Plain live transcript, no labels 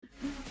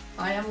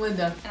Hi, I'm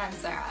Linda. And I'm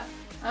Sarah.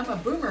 I'm a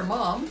boomer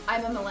mom.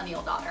 I'm a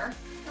millennial daughter.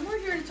 And we're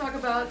here to talk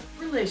about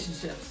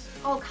relationships.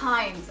 All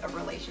kinds of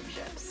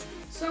relationships.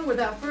 So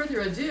without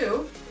further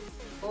ado,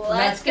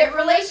 let's get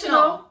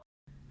relational.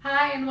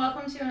 Hi, and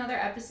welcome to another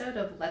episode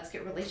of Let's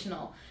Get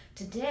Relational.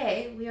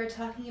 Today, we are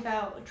talking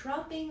about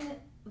dropping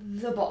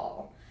the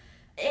ball.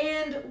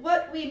 And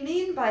what we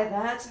mean by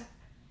that,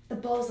 the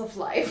balls of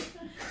life.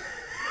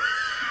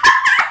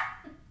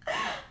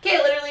 Okay,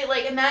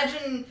 literally,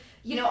 imagine,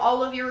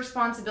 all of your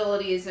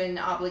responsibilities and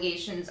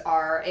obligations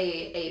are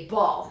a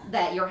ball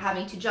that you're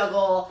having to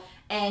juggle,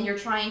 and you're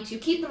trying to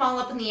keep them all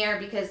up in the air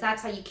because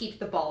that's how you keep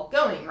the ball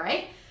going,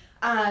 right?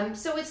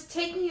 So it's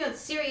taking a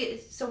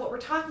serious. So what we're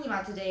talking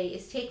about today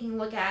is taking a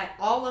look at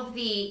all of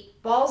the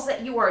balls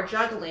that you are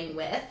juggling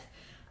with,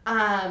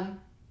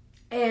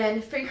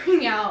 and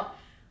figuring out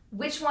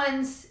which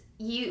ones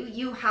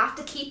you have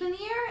to keep in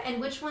the air and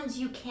which ones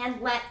you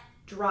can let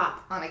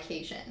drop on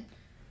occasion.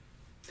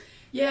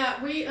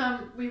 Yeah, we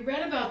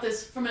read about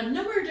this from a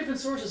number of different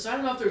sources. So I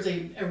don't know if there's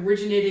a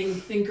originating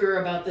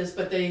thinker about this,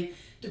 but they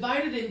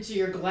divided into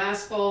your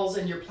glass balls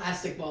and your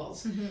plastic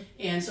balls. Mm-hmm.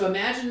 And so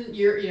imagine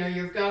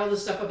you've got all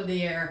this stuff up in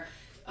the air.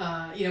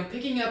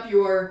 Picking up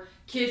your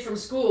kid from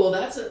school,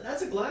 that's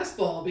a glass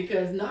ball,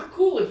 because not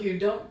cool if you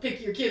don't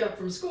pick your kid up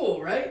from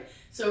school, right?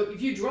 So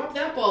if you drop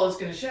that ball, it's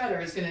going to shatter.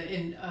 It's going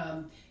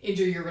to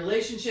injure your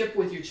relationship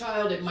with your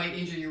child. It might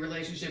injure your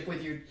relationship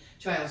with your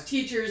child's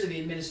teachers or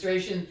the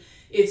administration.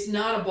 It's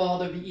not a ball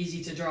that would be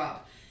easy to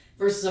drop.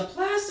 Versus a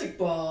plastic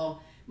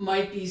ball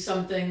might be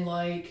something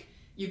like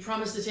you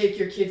promise to take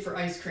your kid for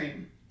ice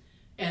cream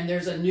and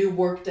there's a new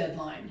work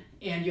deadline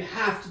and you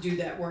have to do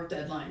that work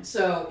deadline.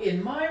 So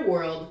in my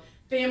world,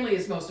 family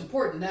is most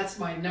important. That's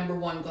my number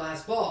one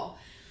glass ball.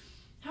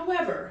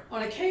 However,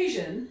 on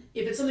occasion,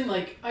 if it's something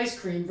like ice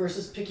cream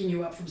versus picking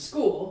you up from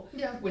school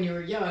when you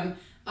were young,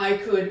 I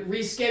could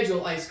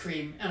reschedule ice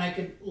cream and I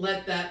could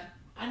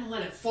I don't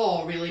let it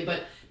fall really,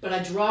 but I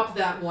drop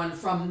that one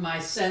from my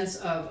sense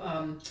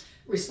of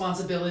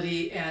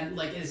responsibility and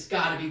it's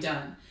got to be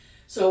done.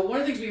 So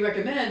one of the things we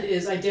recommend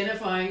is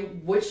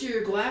identifying which are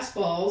your glass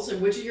balls and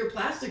which are your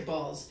plastic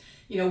balls.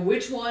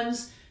 Which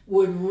ones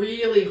would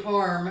really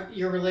harm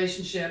your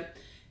relationship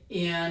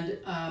and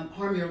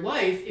harm your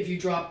life if you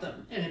drop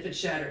them and if it's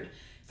shattered.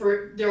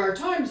 There are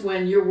times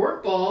when your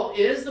work ball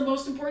is the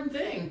most important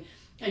thing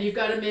and you've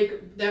got to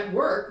make that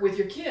work with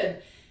your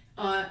kid.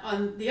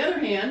 On the other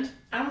hand,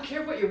 I don't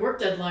care what your work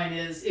deadline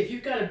is. If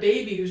you've got a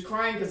baby who's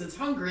crying because it's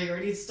hungry or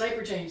it needs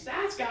diaper change,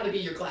 that's got to be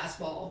your glass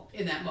ball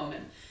in that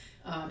moment,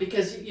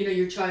 because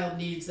your child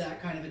needs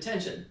that kind of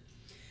attention.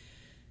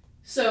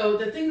 So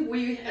the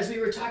thing as we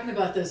were talking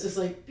about this, is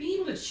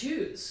being able to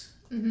choose.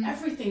 Mm-hmm.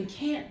 Everything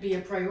can't be a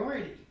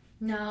priority.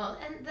 No,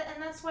 and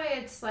that's why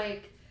it's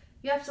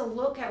you have to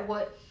look at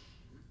what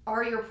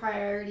are your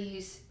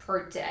priorities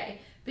per day.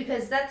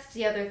 Because that's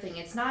the other thing.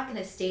 It's not going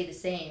to stay the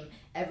same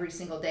every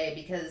single day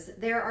because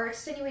there are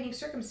extenuating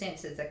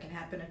circumstances that can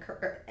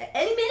occur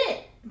any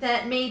minute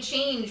that may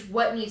change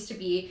what needs to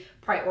be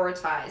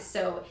prioritized.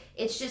 So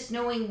it's just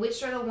knowing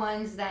which are the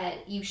ones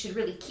that you should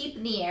really keep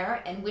in the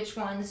air and which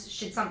ones,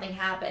 should something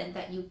happen,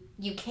 that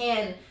you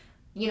can,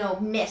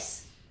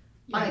 miss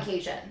on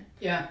occasion.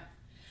 Yeah.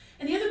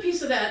 And the other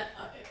piece of that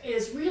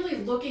is really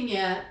looking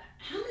at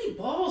how many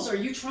balls are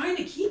you trying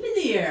to keep in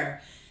the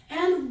air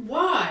and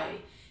why?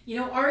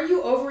 Are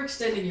you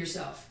overextending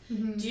yourself?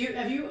 Mm-hmm.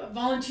 Have you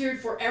volunteered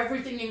for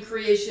everything in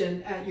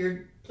creation at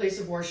your place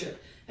of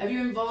worship? Have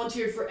you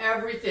volunteered for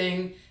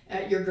everything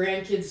at your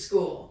grandkids'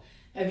 school?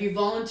 Have you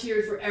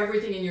volunteered for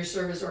everything in your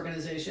service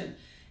organization?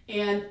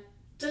 And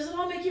does it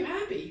all make you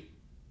happy?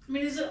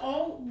 Is it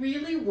all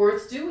really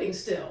worth doing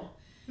still?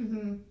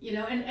 Mm-hmm.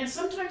 And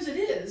sometimes it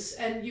is,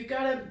 and you've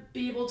got to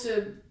be able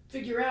to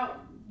figure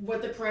out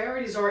what the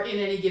priorities are in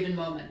any given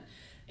moment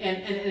and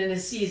in a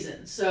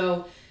season.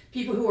 So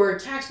people who are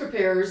tax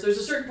preparers, there's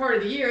a certain part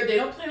of the year they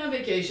don't plan on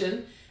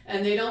vacation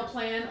and they don't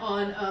plan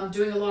on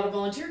doing a lot of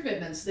volunteer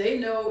commitments. They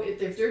know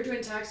if they're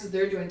doing taxes,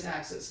 they're doing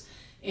taxes.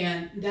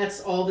 And that's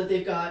all that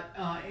they've got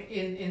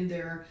in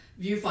their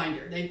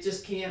viewfinder. They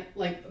just can't,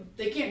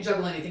 they can't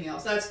juggle anything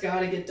else. That's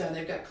got to get done.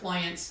 They've got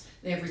clients,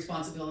 they have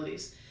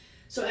responsibilities.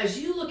 So as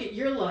you look at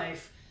your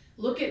life,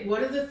 look at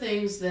what are the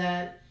things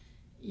that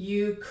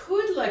you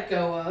could let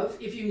go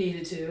of if you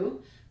needed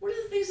to. What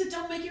are the things that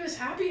don't make you as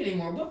happy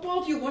anymore? What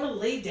ball do you want to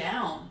lay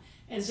down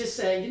and just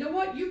say, you know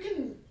what, you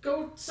can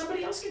go,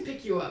 somebody else can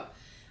pick you up.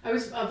 I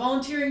was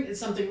volunteering at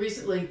something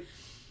recently,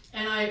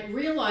 and I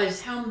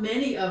realized how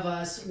many of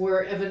us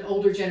were of an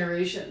older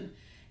generation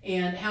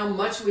and how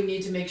much we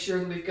need to make sure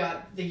that we've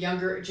got the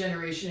younger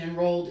generation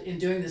enrolled in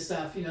doing this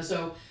stuff.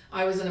 So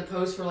I was in a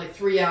post for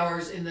 3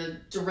 hours in the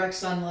direct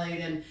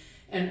sunlight,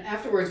 and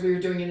afterwards we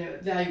were doing an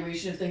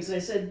evaluation of things, and I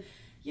said,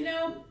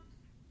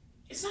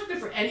 it's not good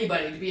for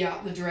anybody to be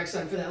out in the direct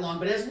sun for that long,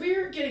 but as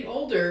we're getting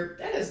older,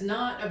 that is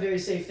not a very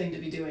safe thing to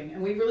be doing,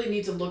 and we really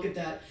need to look at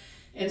that.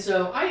 And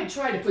so I had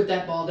tried to put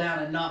that ball down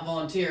and not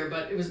volunteer,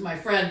 but it was my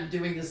friend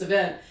doing this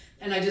event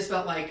and I just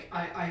felt like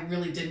I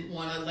really didn't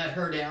want to let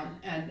her down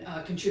and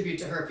contribute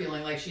to her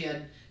feeling like she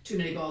had too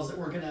many balls that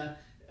weren't going to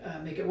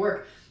make it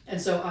work.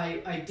 And so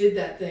I did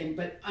that thing,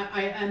 but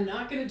I am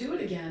not going to do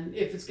it again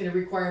if it's going to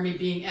require me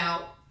being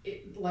out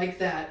like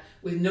that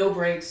with no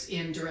breaks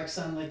in direct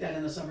sun like that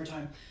in the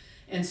summertime.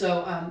 And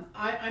so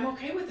I'm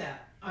okay with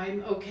that.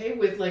 I'm okay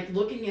with like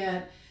looking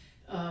at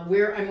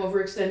where I'm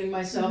overextending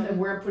myself and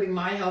where I'm putting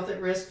my health at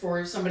risk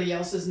for somebody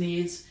else's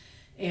needs,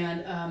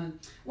 and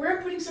where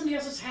I'm putting somebody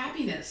else's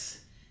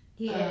happiness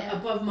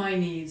above my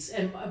needs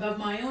and above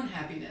my own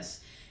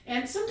happiness.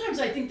 And sometimes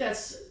I think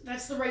that's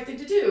the right thing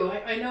to do.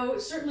 I know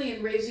certainly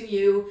in raising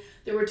you,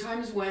 there were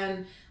times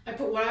when I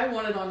put what I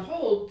wanted on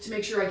hold to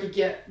make sure I could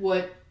get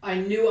what I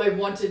knew I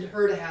wanted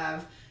her to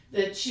have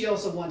that she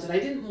also wanted. I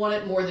didn't want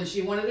it more than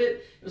she wanted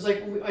it. It was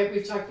like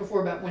we've talked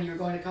before about when you were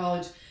going to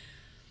college.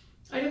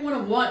 I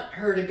didn't want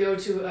her to go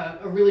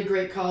to a really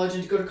great college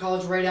and to go to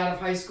college right out of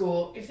high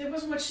school if that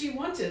wasn't what she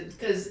wanted,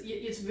 because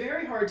it's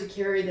very hard to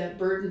carry that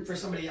burden for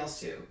somebody else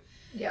too.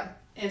 Yeah.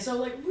 And so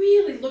like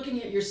really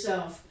looking at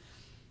yourself,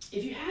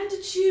 if you had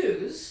to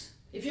choose,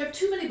 if you have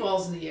too many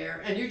balls in the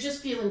air and you're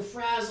just feeling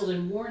frazzled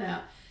and worn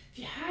out, if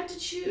you had to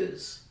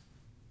choose,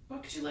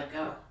 what could you let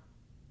go?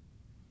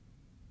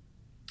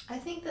 I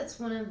think that's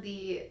one of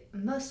the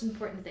most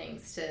important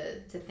things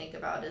to think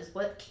about is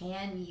what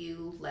can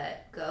you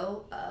let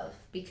go of?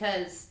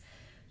 Because,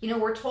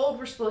 we're told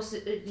we're supposed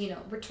to,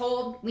 we're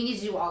told we need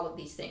to do all of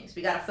these things.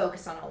 We got to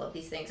focus on all of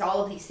these things.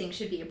 All of these things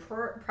should be a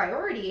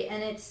priority,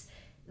 and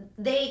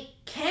they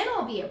can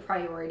all be a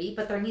priority,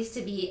 but there needs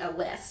to be a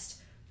list,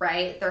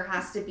 right? There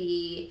has to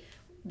be,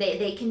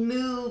 they can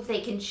move, they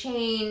can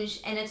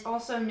change, and it's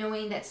also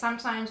knowing that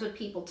sometimes when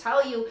people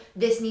tell you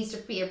this needs to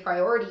be a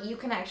priority, you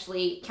can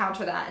actually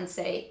counter that and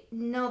say,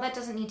 no, that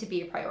doesn't need to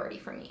be a priority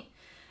for me.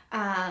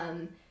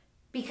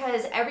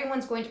 Because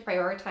everyone's going to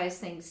prioritize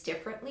things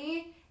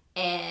differently,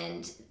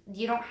 and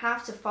you don't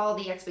have to follow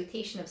the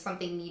expectation of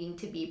something needing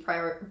to be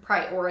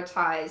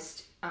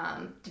prioritized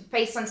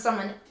based on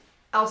someone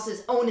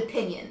else's own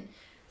opinion.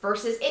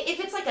 Versus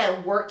if it's like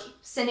a work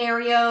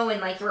scenario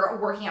and like you're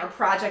working on a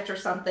project or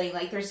something,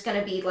 like there's going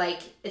to be like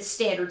a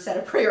standard set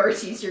of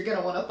priorities you're going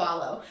to want to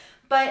follow.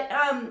 But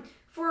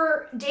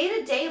for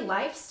day-to-day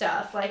life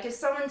stuff, like if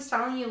someone's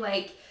telling you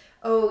like,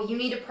 oh, you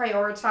need to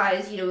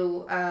prioritize,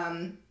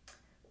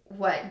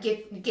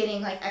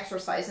 getting like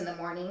exercise in the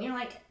morning. And you're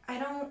like, I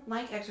don't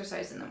like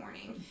exercise in the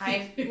morning.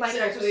 I like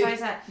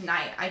exercise at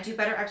night. I do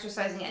better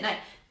exercising at night.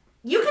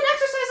 You can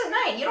exercise at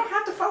night. You don't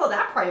have to follow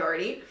that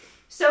priority.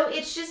 So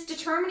it's just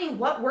determining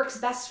what works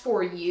best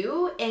for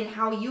you and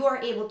how you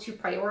are able to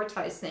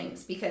prioritize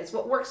things, because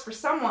what works for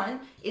someone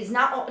is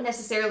not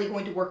necessarily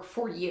going to work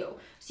for you.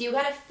 So you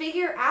got to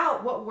figure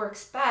out what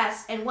works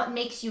best and what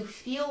makes you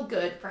feel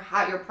good for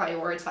how you're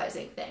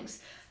prioritizing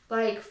things.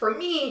 Like for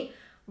me,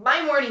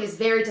 my morning is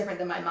very different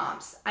than my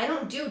mom's. I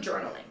don't do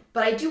journaling,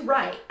 but I do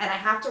write, and I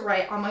have to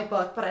write on my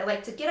book, but I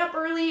like to get up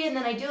early and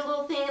then I do a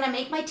little thing and I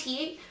make my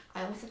tea.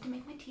 I always have to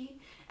make my tea.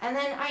 And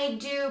then I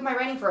do my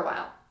writing for a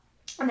while.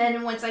 And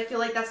then once I feel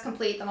like that's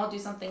complete, then I'll do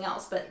something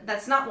else. But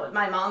that's not what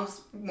my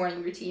mom's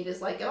morning routine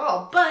is like at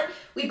all. But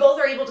we both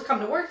are able to come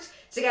to work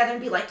together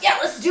and be like, yeah,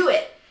 let's do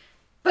it.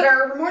 But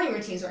our morning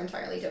routines are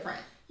entirely different.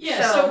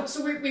 Yeah,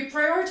 so we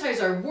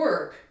prioritize our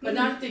work, but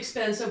not at the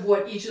expense of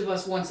what each of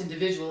us wants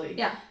individually.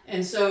 Yeah.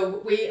 And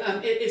so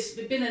it's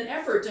been an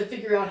effort to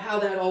figure out how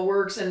that all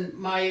works, and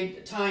my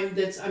time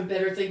I'm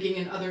better thinking,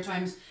 and other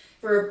times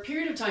for a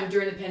period of time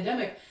during the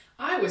pandemic,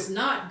 I was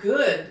not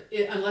good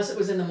unless it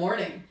was in the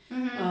morning.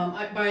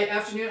 Mm-hmm. By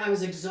afternoon, I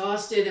was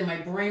exhausted and my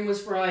brain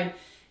was fried.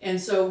 And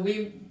so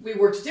we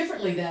worked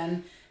differently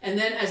then. And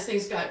then as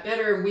things got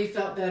better and we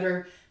felt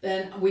better,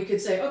 then we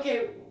could say,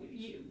 okay,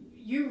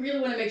 you really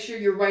want to make sure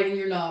you're writing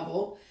your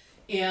novel.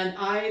 And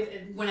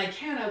when I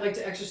can, I like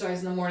to exercise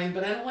in the morning,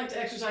 but I don't like to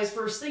exercise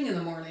first thing in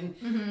the morning.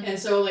 Mm-hmm. And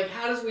so like,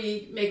 how does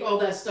we make all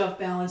that stuff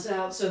balance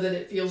out so that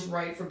it feels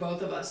right for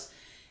both of us?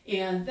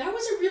 And that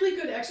was a really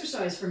good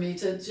exercise for me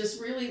to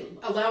just really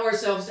allow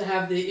ourselves to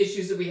have the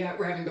issues that we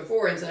were having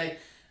before and say,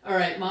 all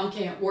right, mom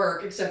can't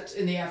work except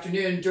in the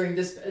afternoon during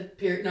this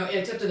period, no,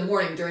 except in the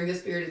morning during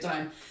this period of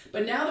time.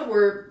 But now that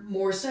we're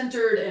more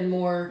centered and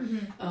more,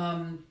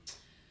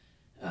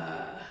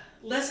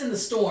 less in the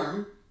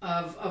storm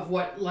of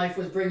what life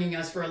was bringing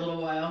us for a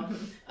little while,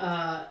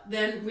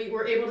 then we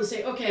were able to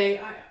say, okay,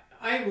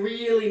 I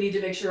really need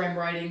to make sure I'm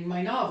writing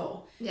my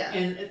novel. Yeah.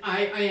 And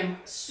I am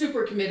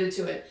super committed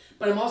to it,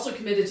 but I'm also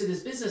committed to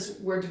this business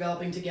we're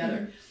developing together.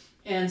 Mm-hmm.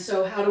 And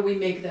so how do we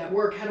make that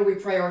work? How do we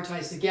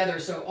prioritize together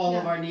so all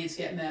of our needs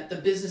get met? The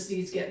business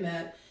needs get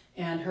met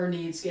and her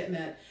needs get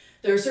met.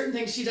 There are certain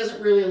things she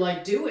doesn't really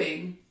like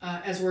doing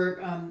as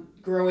we're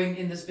growing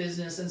in this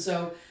business. And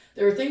so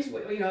there are things,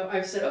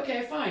 I've said,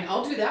 okay, fine,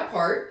 I'll do that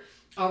part.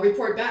 I'll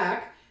report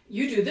back.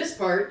 You do this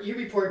part, you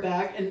report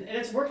back. And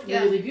it's worked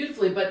really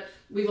beautifully, but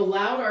we've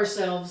allowed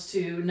ourselves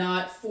to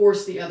not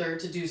force the other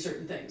to do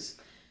certain things.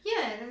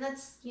 Yeah, and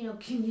that's,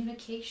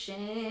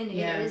 communication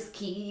is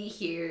key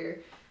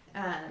here.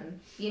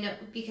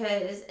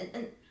 Because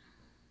and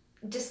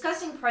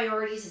discussing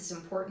priorities is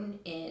important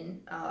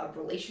in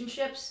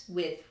relationships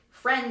with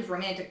friends,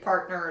 romantic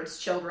partners,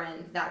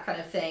 children, that kind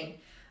of thing.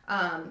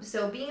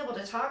 So being able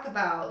to talk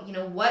about,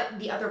 what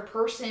the other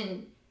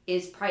person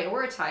is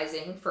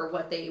prioritizing for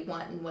what they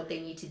want and what they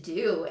need to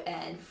do,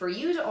 and for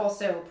you to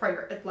also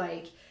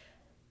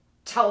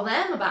tell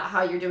them about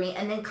how you're doing,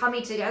 and then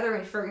coming together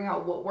and figuring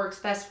out what works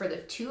best for the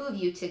two of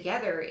you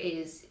together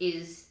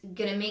is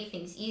gonna make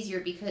things easier,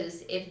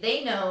 because if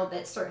they know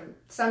that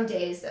some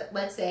days that,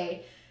 let's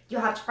say,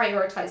 you'll have to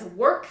prioritize a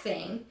work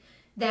thing,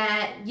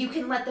 that you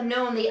can let them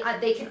know, and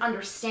they can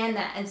understand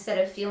that, instead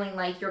of feeling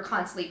like you're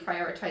constantly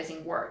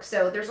prioritizing work.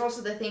 So there's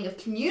also the thing of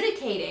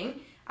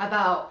communicating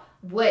about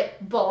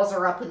what balls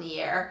are up in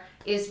the air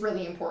is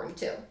really important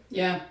too.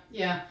 Yeah.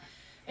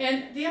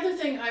 And the other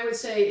thing I would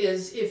say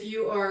is, if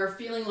you are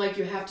feeling like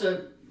you have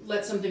to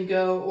let something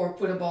go or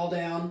put a ball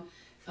down,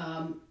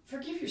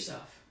 forgive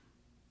yourself.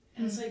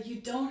 And it's like, you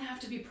don't have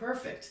to be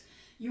perfect.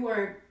 You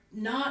are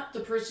not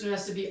the person who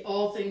has to be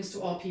all things to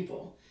all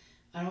people.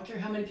 I don't care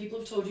how many people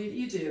have told you that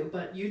you do,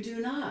 but you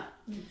do not.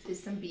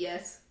 It's some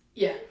BS.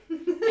 Yeah.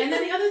 And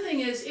then the other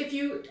thing is, if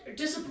you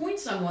disappoint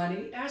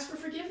someone, ask for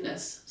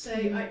forgiveness.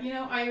 Say,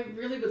 I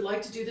really would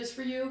like to do this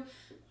for you.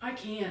 I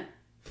can't.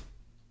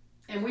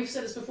 And we've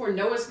said this before,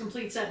 no is a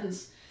complete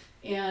sentence.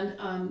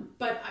 And,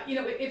 but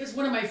if it's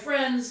one of my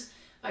friends,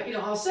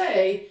 I'll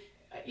say,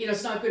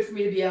 it's not good for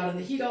me to be out in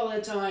the heat all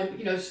the time.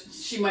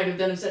 She might have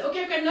then said,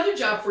 okay, I've got another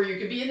job for you. You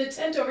could be in the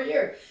tent over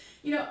here.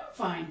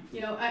 Fine.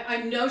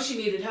 I know she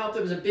needed help.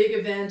 It was a big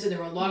event and there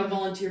were a lot of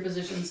volunteer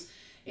positions,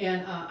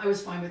 and I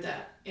was fine with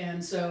that.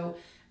 And so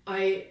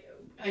I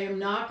am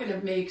not going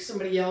to make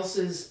somebody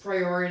else's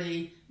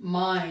priority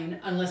mine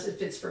unless it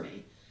fits for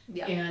me.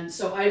 Yeah. And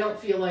so I don't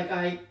feel like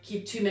I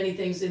keep too many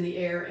things in the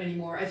air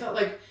anymore. I felt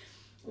like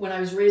when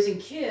I was raising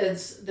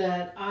kids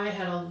that I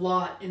had a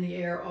lot in the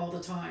air all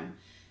the time.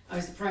 I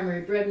was the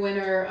primary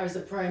breadwinner. I was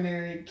the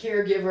primary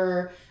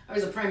caregiver. I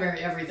was the primary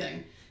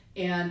everything.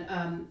 And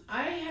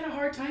I had a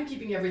hard time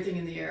keeping everything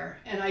in the air.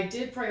 And I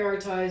did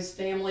prioritize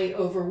family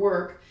over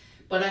work,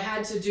 but I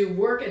had to do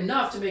work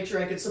enough to make sure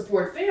I could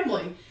support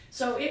family.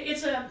 So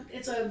it's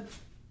a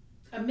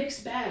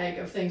mixed bag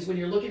of things when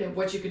you're looking at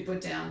what you could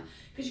put down,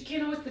 because you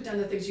can't always put down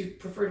the things you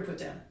prefer to put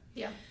down.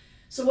 Yeah.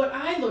 So what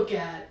I look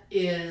at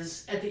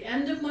is, at the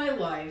end of my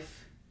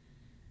life,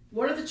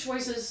 what are the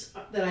choices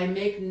that I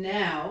make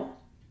now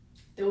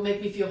that will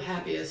make me feel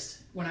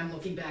happiest when I'm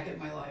looking back at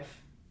my life?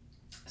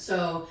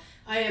 So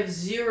I have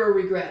zero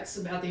regrets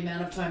about the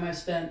amount of time I've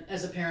spent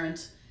as a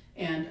parent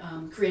and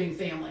creating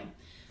family.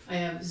 I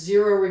have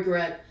zero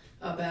regret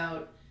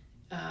about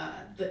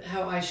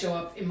how I show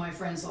up in my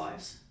friends'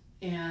 lives.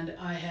 And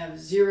I have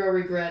zero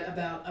regret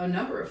about a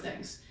number of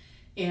things.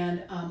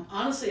 And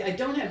honestly, I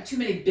don't have too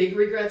many big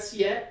regrets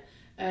yet.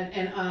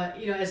 And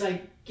as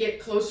I get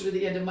closer to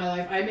the end of my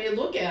life, I may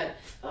look at,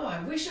 I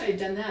wish I had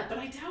done that, but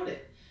I doubt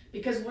it.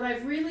 Because what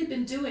I've really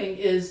been doing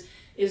is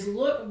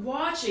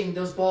watching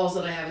those balls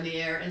that I have in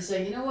the air and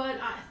saying, you know what,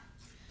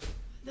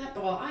 that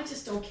ball, I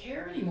just don't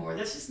care anymore.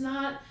 That's just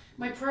not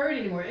my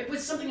priority anymore. It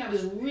was something I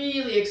was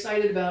really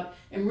excited about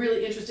and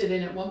really interested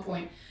in at one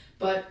point,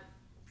 but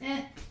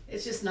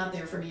it's just not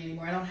there for me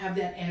anymore. I don't have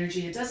that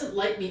energy. It doesn't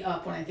light me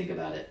up when I think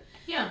about it.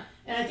 Yeah.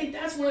 And I think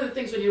that's one of the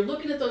things when you're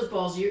looking at those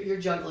balls you're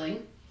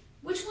juggling,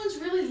 which ones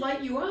really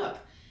light you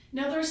up?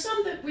 Now, there are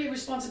some that we have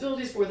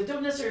responsibilities for that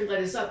don't necessarily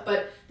light us up,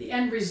 but the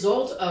end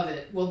result of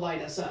it will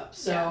light us up.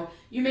 So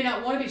you may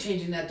not want to be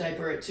changing that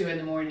diaper at 2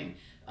 a.m.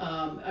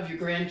 Of your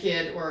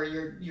grandkid or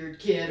your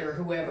kid or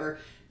whoever,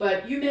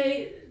 but you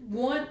may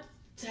want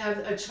to have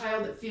a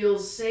child that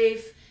feels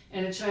safe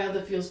and a child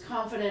that feels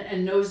confident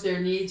and knows their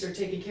needs are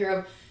taken care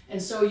of.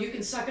 And so you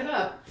can suck it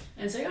up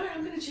and say, all right,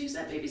 I'm going to change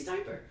that baby's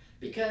diaper,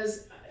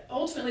 because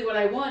ultimately what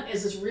I want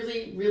is this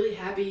really, really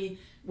happy,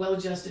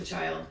 well-adjusted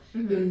child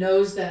who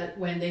knows that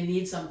when they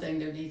need something,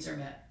 their needs are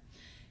met.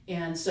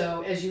 And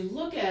so as you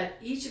look at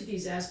each of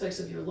these aspects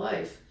of your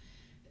life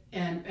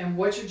and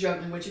what you're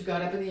juggling, what you've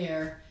got up in the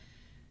air,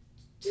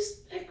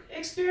 just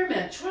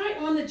experiment. Try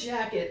on the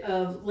jacket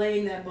of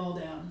laying that ball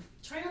down.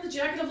 Try on the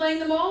jacket of laying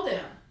them all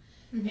down.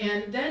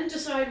 And then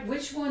decide,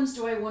 which ones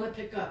do I want to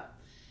pick up?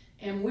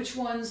 And which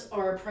ones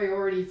are a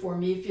priority for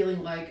me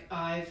feeling like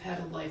I've had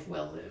a life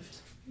well lived?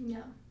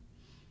 Yeah.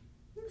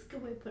 That's a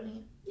good way of putting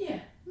it. Yeah.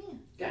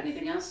 Got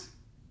anything else?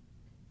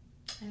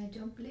 I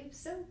don't believe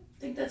so.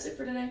 Think that's it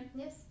for today?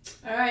 Yes.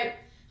 All right.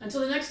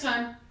 Until the next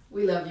time,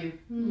 we love you.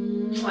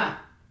 Mwah.